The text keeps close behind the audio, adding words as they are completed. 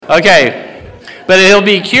Okay, but he will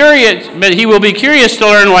be curious to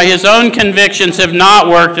learn why his own convictions have not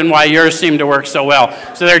worked and why yours seem to work so well.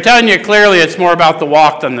 So they're telling you clearly it's more about the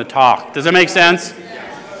walk than the talk. Does that make sense?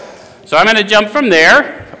 So I'm going to jump from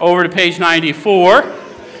there over to page 94.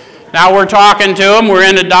 Now we're talking to him. We're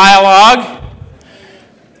in a dialogue.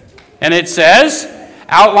 And it says,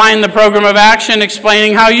 outline the program of action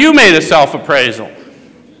explaining how you made a self-appraisal.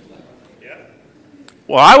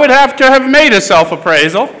 Well, I would have to have made a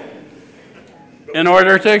self-appraisal in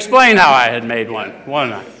order to explain how I had made one,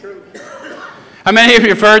 wouldn't I? How many of you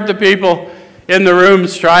have heard the people in the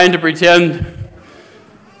rooms trying to pretend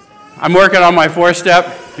I'm working on my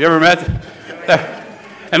 4-step? You ever met them?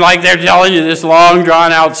 And like they're telling you this long,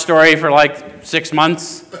 drawn-out story for like 6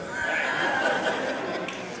 months?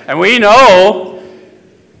 And we know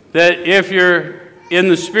that if you're in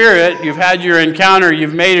the Spirit, you've had your encounter,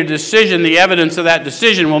 you've made a decision, the evidence of that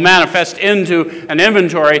decision will manifest into an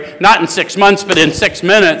inventory, not in 6 months, but in 6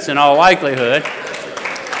 minutes in all likelihood.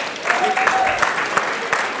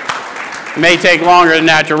 It may take longer than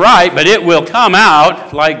that to write, but it will come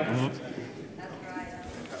out like...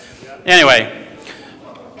 Anyway,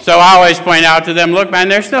 so I always point out to them, look, man,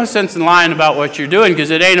 there's no sense in lying about what you're doing because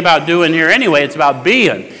it ain't about doing here anyway, it's about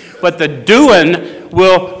being. But the doing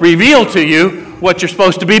will reveal to you what you're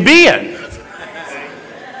supposed to be being.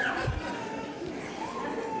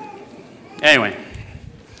 Anyway,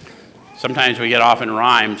 sometimes we get off in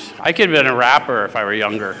rhymes. I could have been a rapper if I were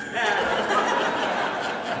younger.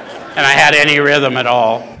 And I had any rhythm at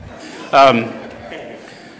all.